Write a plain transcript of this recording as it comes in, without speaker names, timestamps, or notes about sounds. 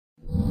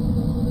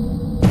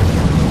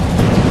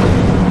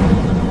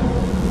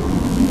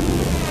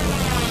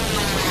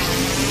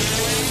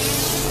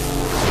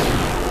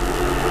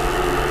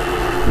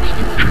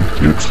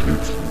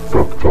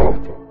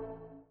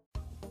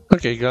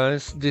Okay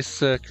guys, this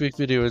quick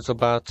video is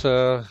about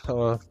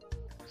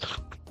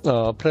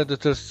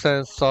Predator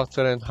Sense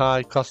software and how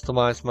I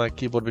customize my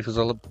keyboard, because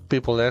a lot of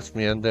people ask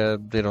me and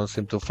they don't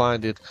seem to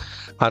find it.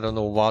 I don't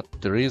know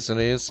what the reason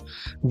is,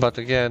 but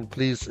again,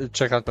 please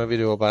check out my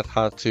video about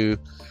how to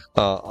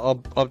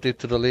update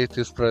to the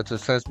latest Predator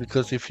Sense,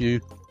 because if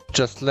you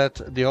just let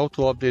the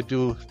auto update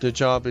do the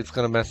job, it's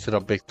gonna mess it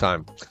up big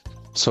time.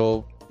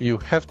 So you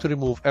have to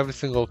remove every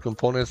single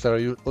components that are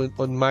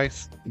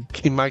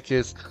in my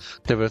case.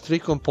 There were 3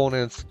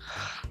 components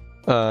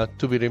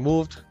to be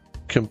removed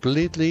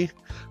completely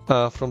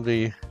from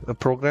the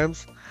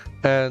programs,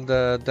 and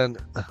then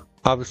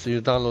obviously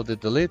you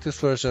downloaded the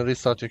latest version,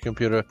 restart your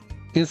computer,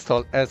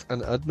 install as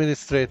an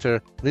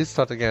administrator,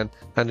 restart again,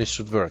 and it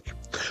should work.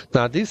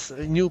 Now this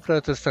new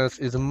Predator Sense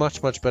is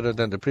much better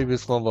than the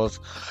previous one was,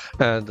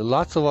 and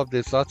lots of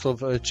updates, lots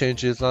of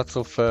changes, lots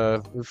of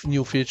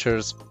new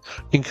features,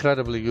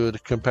 incredibly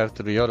good compared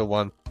to the other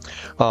one.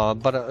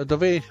 But the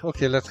way,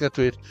 okay, let's get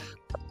to it.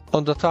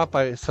 On the top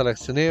I select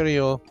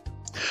scenario.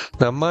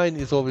 Now mine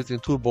is always in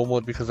turbo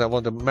mode because I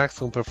want the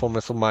maximum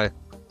performance on my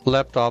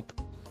laptop,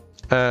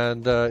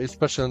 and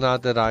especially now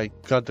that I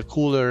got the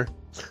cooler,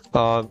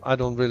 I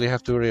don't really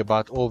have to worry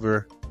about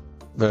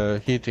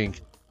overheating.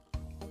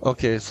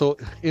 Okay, so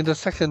in the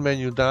second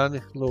menu down,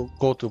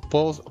 go to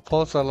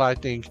pulsar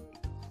lighting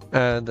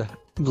and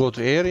go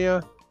to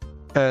area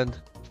and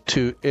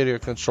to area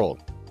control.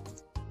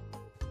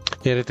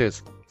 Here it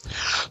is.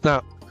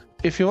 Now,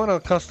 if you want to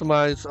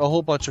customize a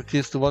whole bunch of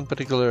keys to one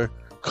particular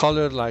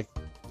color, like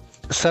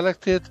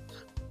select it,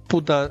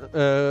 put down,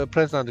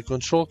 press down the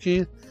control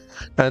key,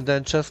 and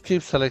then just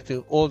keep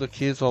selecting all the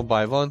keys one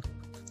by one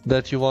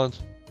that you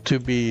want to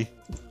be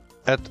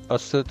at a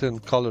certain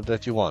color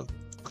that you want.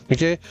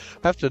 Okay,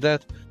 after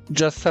that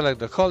just select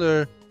the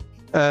color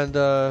and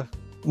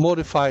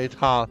modify it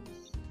how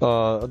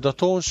the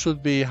tone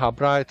should be, how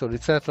bright or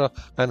etc.,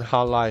 and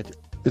how light,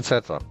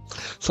 etc.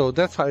 So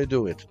that's how you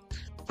do it.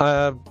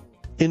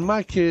 In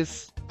my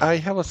case, I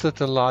have a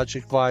certain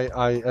logic why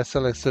I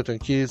select certain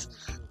keys.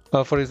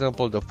 For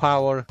example, the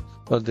power,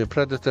 the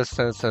Predator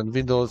Sense and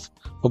Windows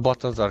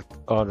buttons are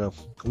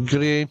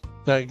green.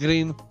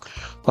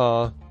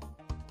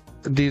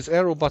 These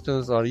arrow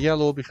buttons are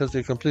yellow because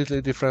they're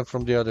completely different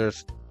from the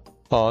others.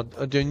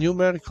 The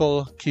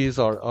numerical keys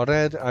are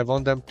red. I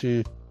want them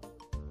to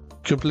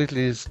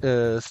completely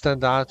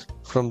stand out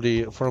from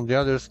the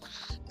others.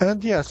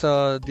 And yes,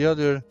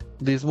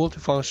 these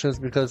multifunctions,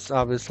 because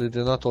obviously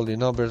they're not only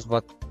numbers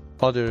but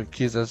other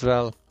keys as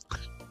well,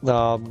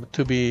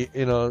 to be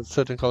in a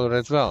certain color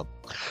as well.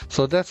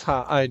 So that's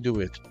how I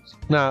do it.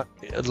 Now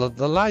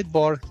the light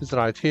bar is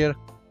right here,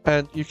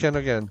 and you can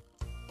again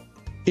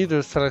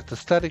either select a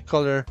static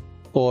color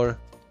or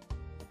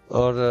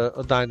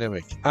a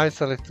dynamic. I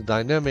select the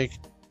dynamic,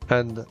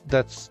 and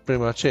that's pretty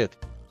much it.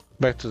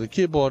 Back to the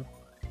keyboard,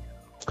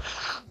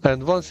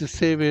 and once you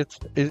save it,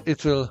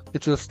 it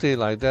will stay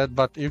like that.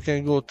 But you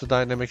can go to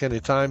dynamic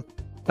anytime,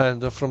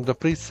 and from the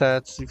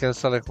presets you can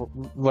select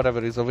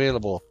whatever is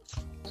available.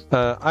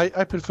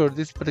 I prefer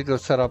this particular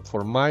setup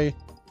for my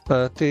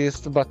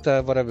taste, but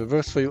whatever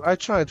works for you. I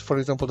tried, for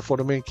example, for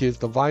the main keys,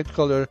 the white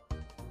color.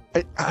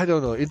 I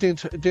don't know, it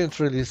didn't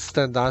really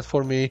stand out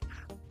for me,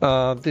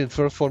 didn't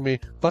work for me,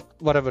 but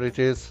whatever it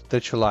is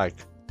that you like.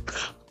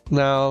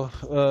 Now,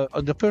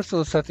 the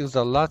personal settings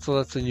are lots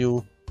of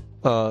new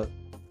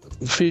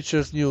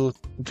features, new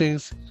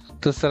things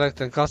to select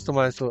and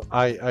customize, so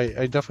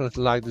I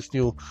definitely like this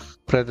new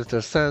Predator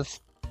Sense.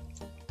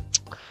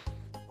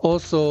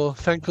 Also,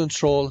 fan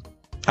control,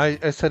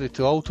 I set it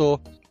to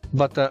auto,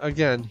 but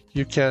again,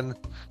 you can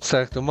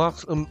select to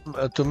maximum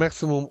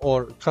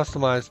or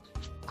customize.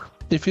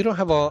 If you don't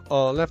have a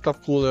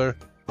laptop cooler,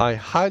 I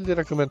highly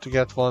recommend to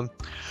get one.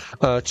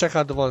 Check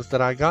out the ones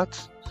that I got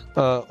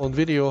on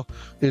video.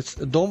 It's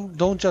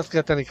don't just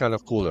get any kind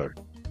of cooler.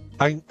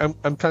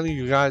 I'm telling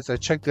you guys, I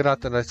checked it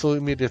out and I saw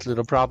immediately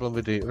the problem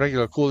with the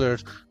regular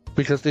coolers,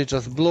 because they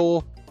just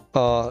blow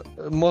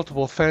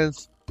multiple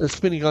fans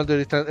spinning under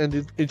it, and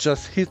it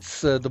just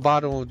hits the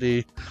bottom of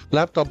the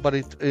laptop, but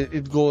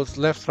it goes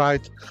left,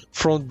 right,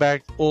 front,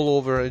 back, all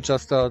over. It's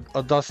just a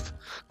dust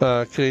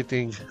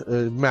creating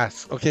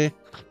mess. Okay,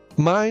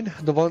 mine,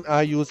 the one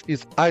I use,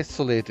 is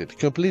isolated,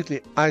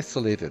 completely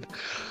isolated.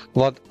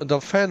 What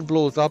the fan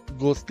blows up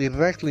goes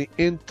directly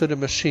into the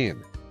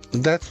machine.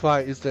 That's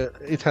why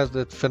it has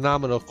that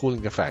phenomenal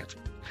cooling effect.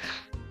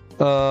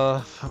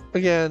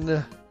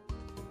 Again,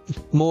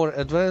 more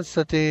advanced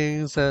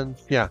settings, and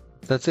yeah,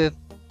 that's it.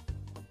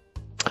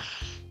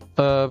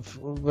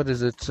 What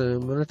is it?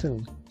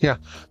 Yeah,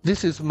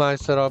 this is my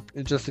setup.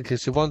 Just in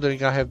case you're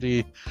wondering, I have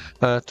the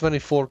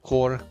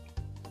 24-core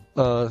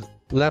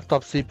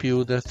laptop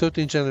CPU, the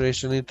 13th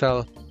generation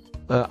Intel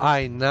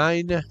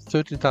i9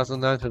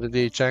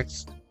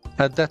 13900HX.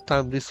 At that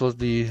time, this was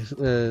the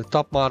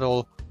top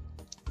model.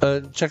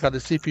 Check out the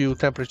CPU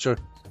temperature.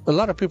 A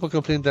lot of people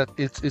complain that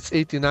it's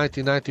 80,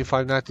 90,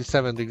 95,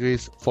 97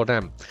 degrees for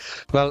them.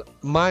 Well,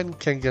 mine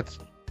can get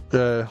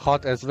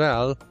hot as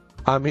well,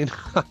 I mean,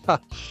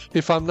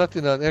 if I'm not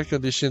in an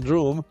air-conditioned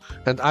room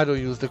and I don't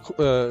use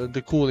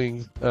the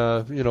cooling,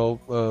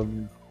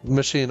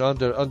 machine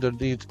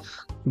underneath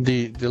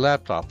the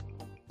laptop,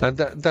 and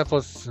that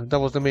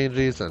was the main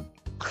reason.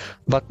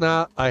 But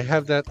now I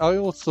have that. I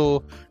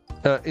also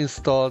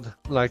installed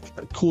like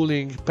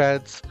cooling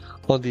pads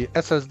on the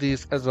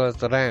SSDs as well as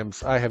the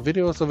RAMs. I have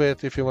videos of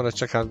it. If you want to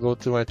check out, go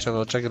to my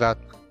channel, check it out.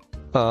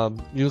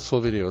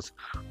 Useful videos.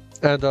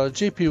 And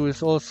GPU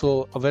is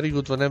also a very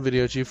good one,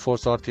 NVIDIA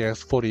GeForce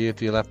RTX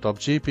 4080 laptop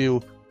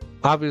GPU.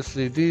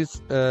 Obviously,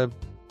 these CPU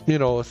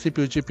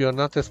GPU are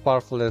not as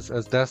powerful as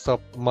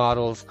desktop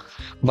models,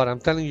 but I'm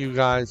telling you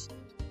guys,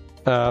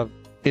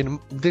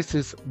 this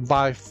is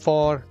by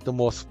far the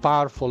most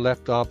powerful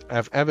laptop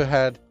I've ever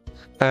had,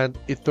 and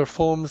it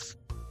performs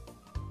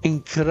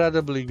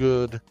incredibly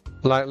good,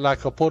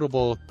 like a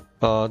portable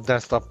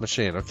desktop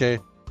machine. Okay,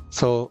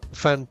 so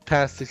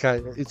fantastic.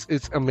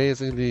 It's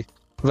amazingly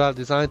well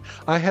designed.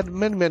 I had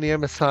many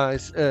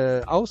MSIs.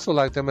 I also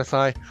liked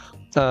MSI.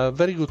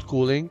 Very good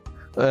cooling,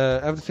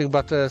 everything,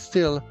 but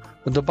still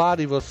the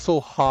body was so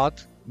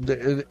hot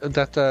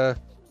that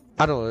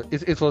I don't know.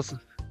 It was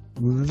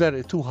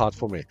very too hot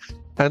for me,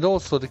 and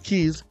also the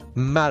keys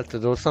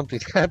melted or something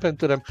happened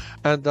to them,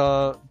 and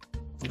the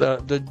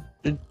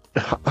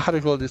how do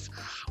you call this?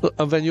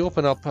 When you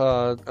open up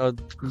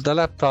the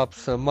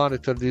laptop's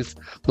monitor, these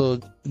little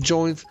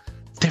joints,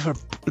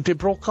 they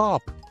broke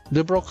up.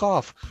 They broke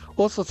off.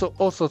 All sorts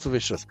of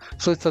issues.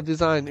 So it's a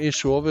design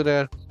issue over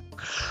there.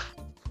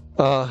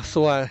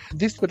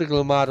 This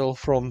particular model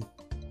from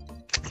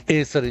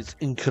Acer is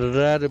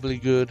incredibly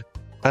good,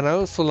 and I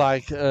also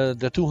like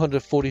the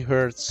 240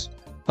 Hertz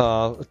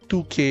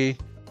 2K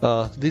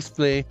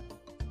display.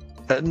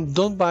 And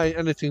don't buy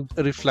anything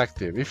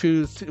reflective. If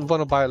you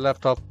want to buy a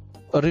laptop,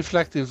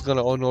 reflective is going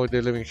to annoy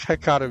the living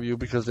heck out of you,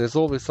 because there's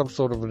always some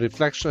sort of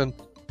reflection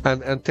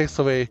and takes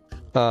away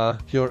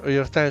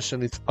your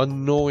attention. It's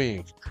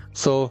annoying.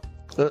 So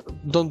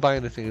don't buy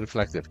anything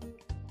reflective.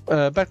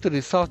 Back to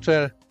the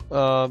software.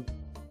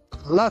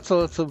 Lots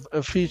of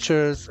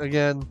features.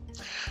 Again,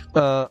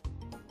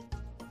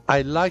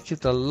 I like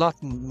it a lot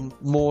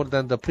more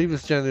than the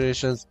previous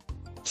generations.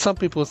 Some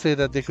people say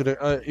that they could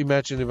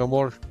imagine even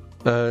more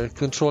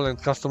control and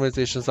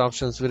customizations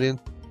options within.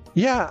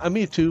 Yeah,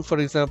 me too. For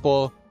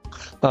example,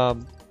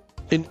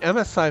 in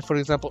MSI, for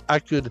example, I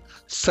could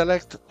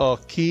select a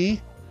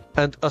key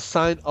and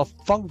assign a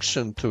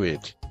function to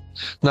it.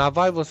 Now,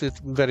 why was it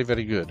very,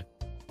 very good?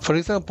 For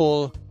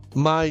example,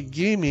 my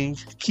gaming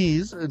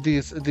keys,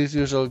 these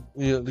usual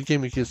the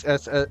gaming keys,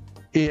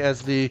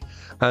 ASD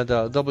and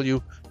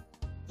W,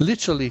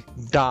 literally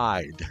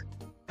died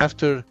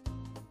after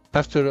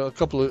a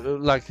couple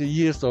of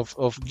years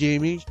of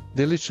gaming.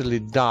 They literally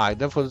died.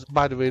 That was,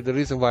 by the way, the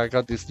reason why I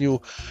got this new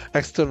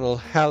external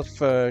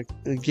health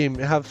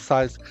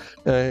size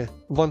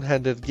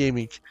one-handed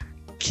gaming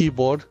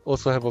keyboard.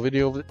 Also have a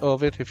video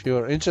of it if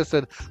you're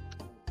interested,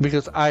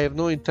 because I have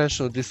no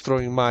intention of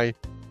destroying my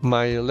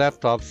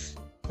laptop's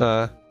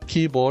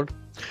keyboard.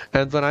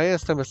 And when I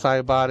asked MSI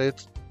about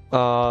it,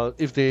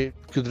 if they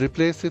could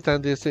replace it,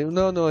 and they say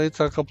no, it's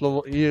a couple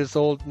of years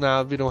old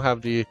now, we don't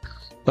have the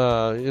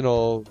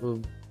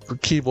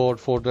keyboard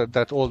for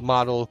that old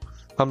model.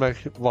 I'm like,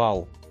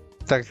 wow,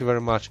 thank you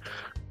very much.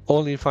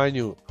 Only if I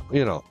knew,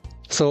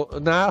 So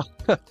now,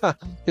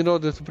 in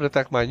order to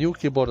protect my new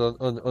keyboard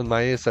on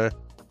my Acer,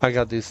 I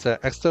got this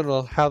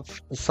external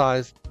health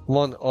size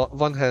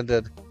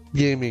one-handed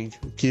gaming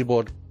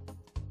keyboard.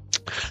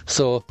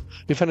 So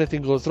if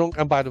anything goes wrong,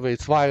 and by the way,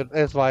 it's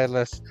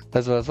wireless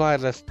as well as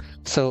wireless,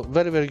 so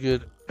very, very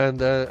good.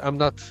 And I'm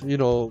not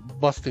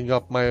busting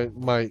up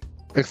my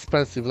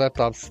expensive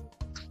laptop's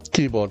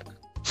keyboard,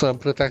 so I'm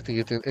protecting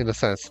it in a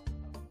sense.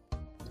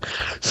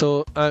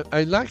 So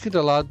I like it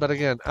a lot, but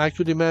again, I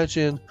could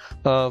imagine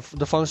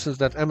the functions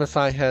that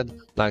MSI had,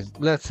 like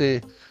let's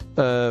say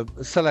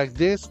select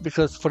this,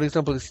 because for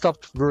example it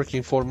stopped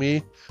working for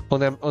me on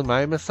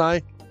my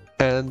MSI,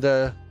 and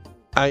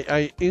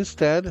I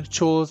instead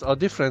chose a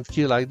different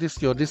key, like this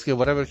key or this key,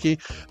 whatever key,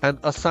 and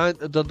assigned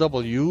the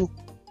W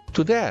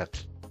to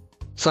that.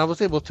 So I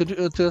was able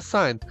to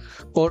assign,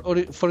 or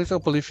for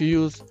example, if you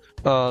use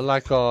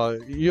like a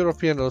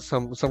European or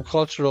some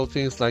cultural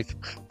things like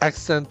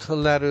accent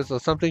letters or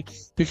something,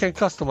 you can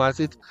customize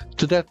it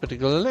to that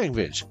particular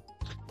language.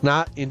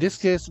 Now, in this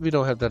case, we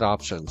don't have that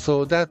option.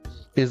 So that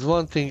is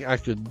one thing I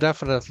could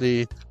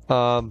definitely,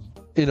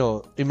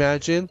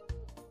 imagine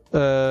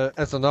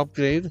as an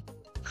upgrade.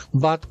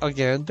 But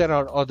again, there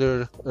are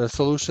other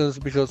solutions,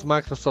 because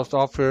Microsoft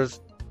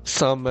offers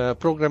some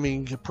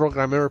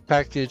programmer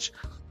package.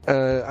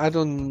 I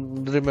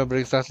don't remember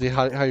exactly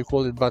how you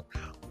call it, but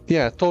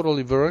yeah,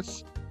 totally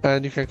works,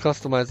 and you can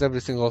customize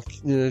every single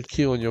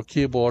key on your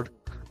keyboard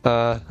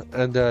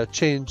and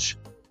change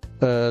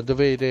the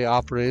way they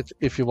operate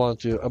if you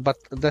want to. But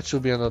that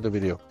should be another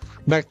video.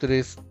 Back to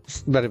this,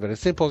 very, very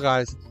simple,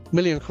 guys.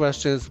 Million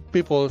questions.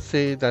 People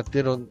say that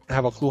they don't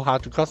have a clue how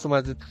to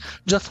customize it.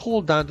 Just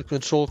hold down the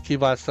control key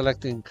while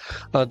selecting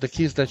the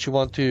keys that you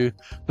want to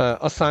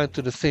assign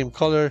to the same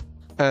color,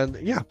 And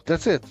yeah,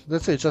 that's it.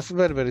 Just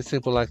very, very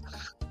simple. Like,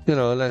 you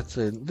know, let's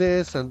say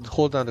this, and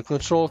hold down the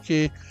control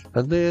key,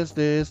 and this,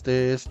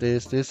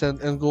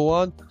 and go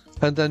on.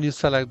 And then you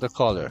select the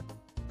color.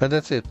 And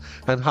that's it.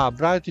 And how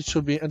bright it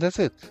should be. And that's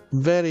it.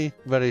 Very,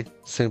 very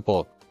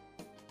simple.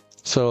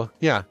 So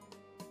yeah,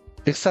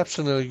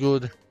 exceptionally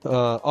good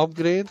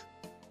upgrade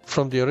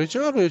from the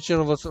original. The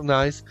original was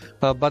nice,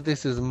 but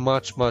this is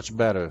much, much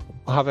better.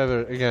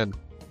 However, again,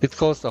 it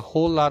caused a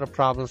whole lot of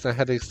problems and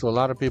headaches to a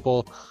lot of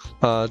people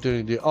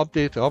during the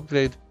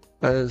upgrade.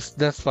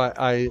 That's why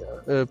I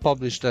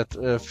published that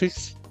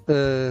fix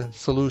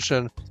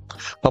solution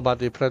about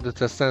the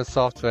Predator Sense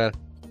software.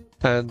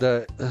 And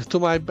to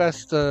my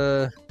best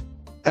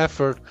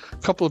effort, a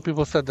couple of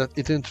people said that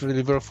it didn't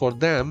really work for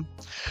them.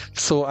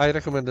 So I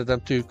recommended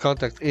them to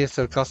contact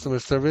Acer customer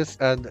service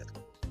and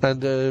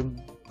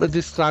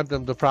describe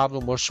them the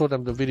problem, or show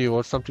them the video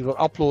or something, or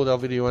upload a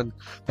video and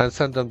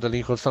send them the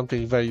link or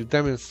something where you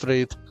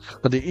demonstrate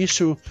the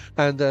issue,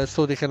 and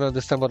so they can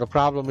understand what the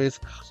problem is.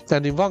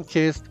 And in one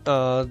case,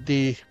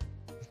 the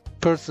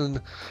person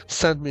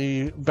sent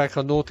me back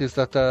a notice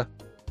that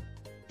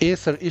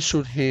Acer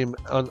issued him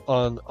an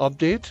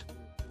update,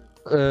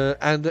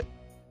 and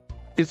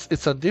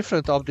it's a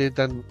different update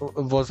than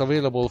was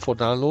available for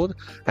download,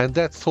 and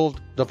that solved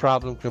the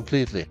problem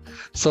completely.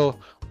 So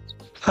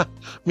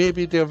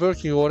maybe they're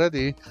working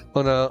already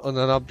on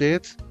an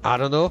update, I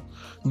don't know,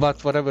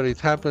 but whatever it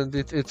happened,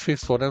 it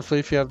fixed for them. So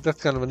if you have that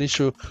kind of an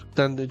issue,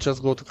 then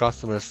just go to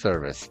customer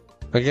service.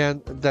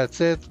 Again, that's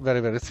it. Very,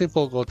 very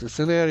simple. Go to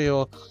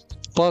scenario,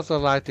 puzzle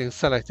lighting,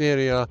 select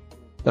area,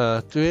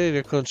 to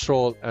area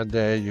control, and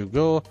there you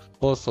go.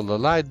 Also the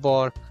light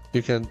bar,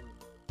 you can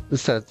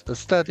set a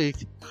static.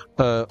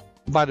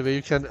 By the way,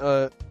 you can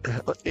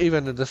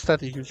even in the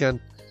static you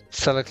can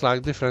select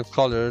like different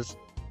colors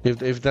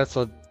if that's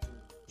what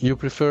you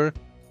prefer.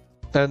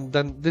 And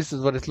then this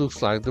is what it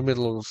looks like. The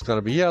middle is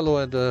gonna be yellow,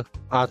 and the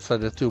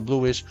outside the two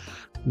bluish.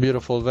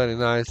 Beautiful, very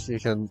nice. You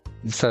can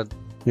set,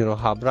 you know,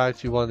 how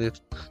bright you want it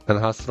and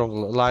how strong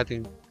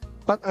lighting,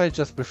 but I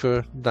just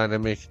prefer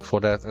dynamic for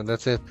that, and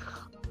that's it.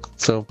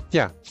 So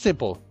yeah,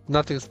 simple,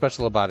 nothing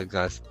special about it,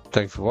 guys.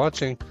 Thanks for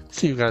watching.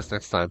 See you guys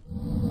next time.